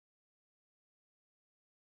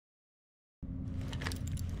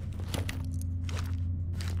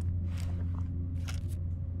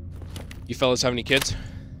You fellas have any kids?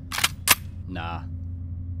 Nah.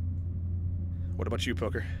 What about you,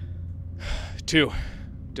 Poker? 2.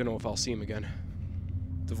 Don't know if I'll see him again.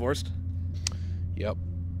 Divorced? Yep.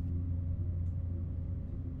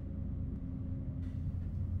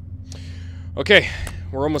 Okay,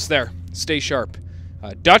 we're almost there. Stay sharp.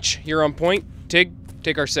 Dutch, you're on point. Tig,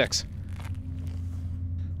 take our 6.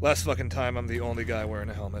 Last fucking time I'm the only guy wearing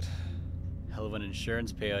a helmet. Hell of an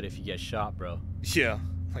insurance payout if you get shot, bro. Yeah,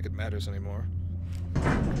 like it matters anymore.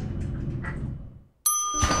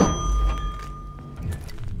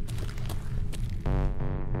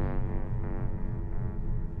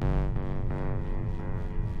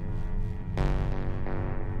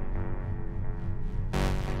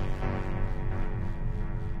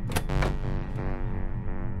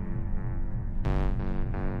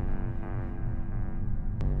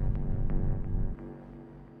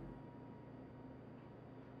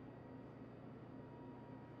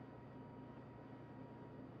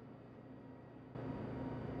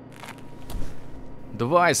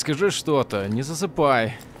 Давай, скажи что-то, не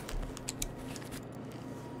засыпай.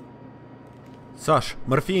 Саш,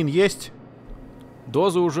 морфин есть?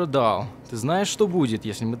 Дозу уже дал. Ты знаешь, что будет,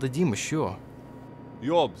 если мы дадим еще?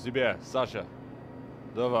 Ёб себе, Саша.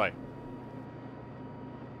 Давай.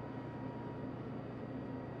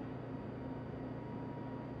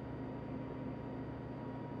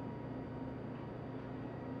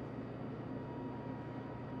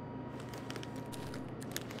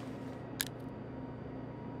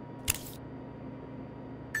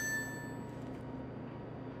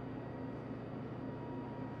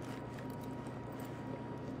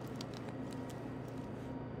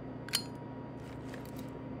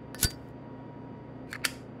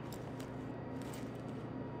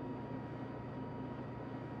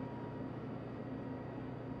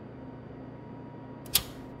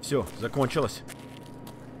 Все, закончилось.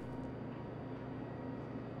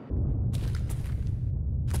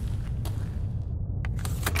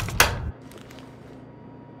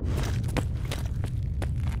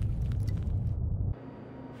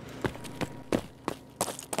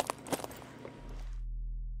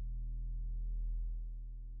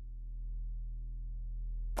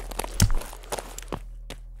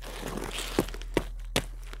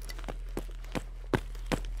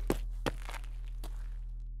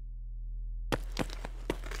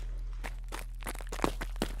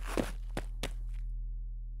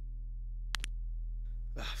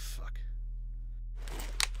 Ah, fuck.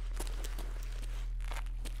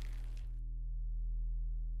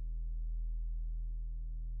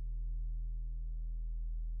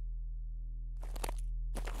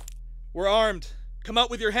 We're armed. Come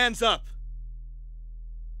out with your hands up.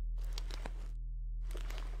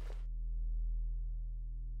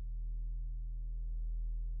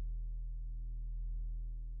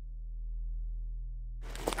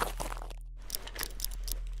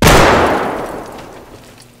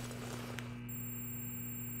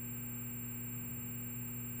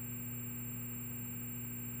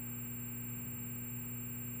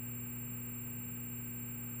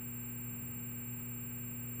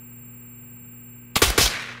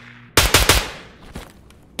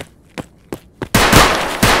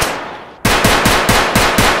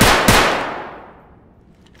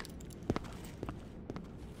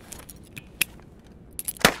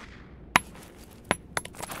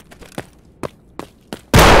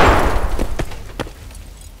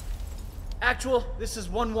 Actual, this is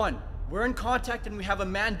 1-1. We're in contact and we have a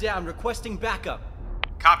man down requesting backup.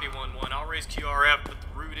 Copy 1-1. I'll raise QRF, but the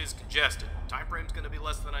route is congested. Time frame's gonna be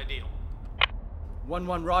less than ideal.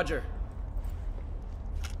 1-1, roger.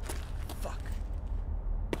 Fuck.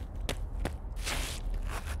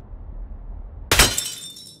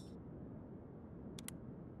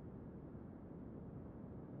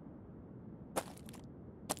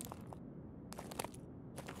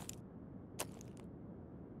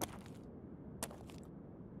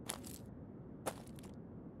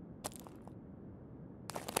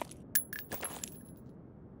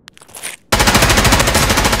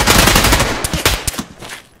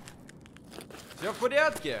 Все в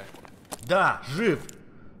порядке? Да, жив.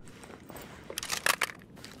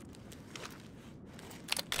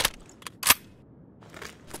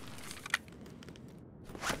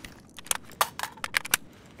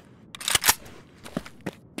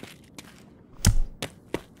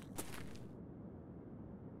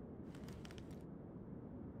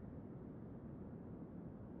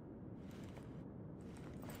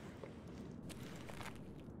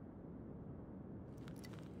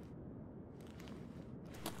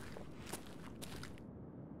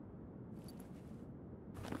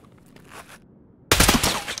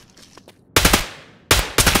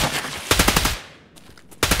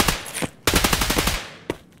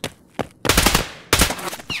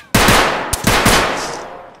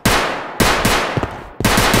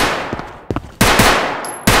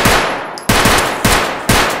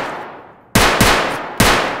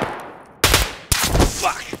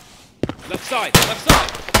 side, left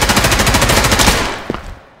side.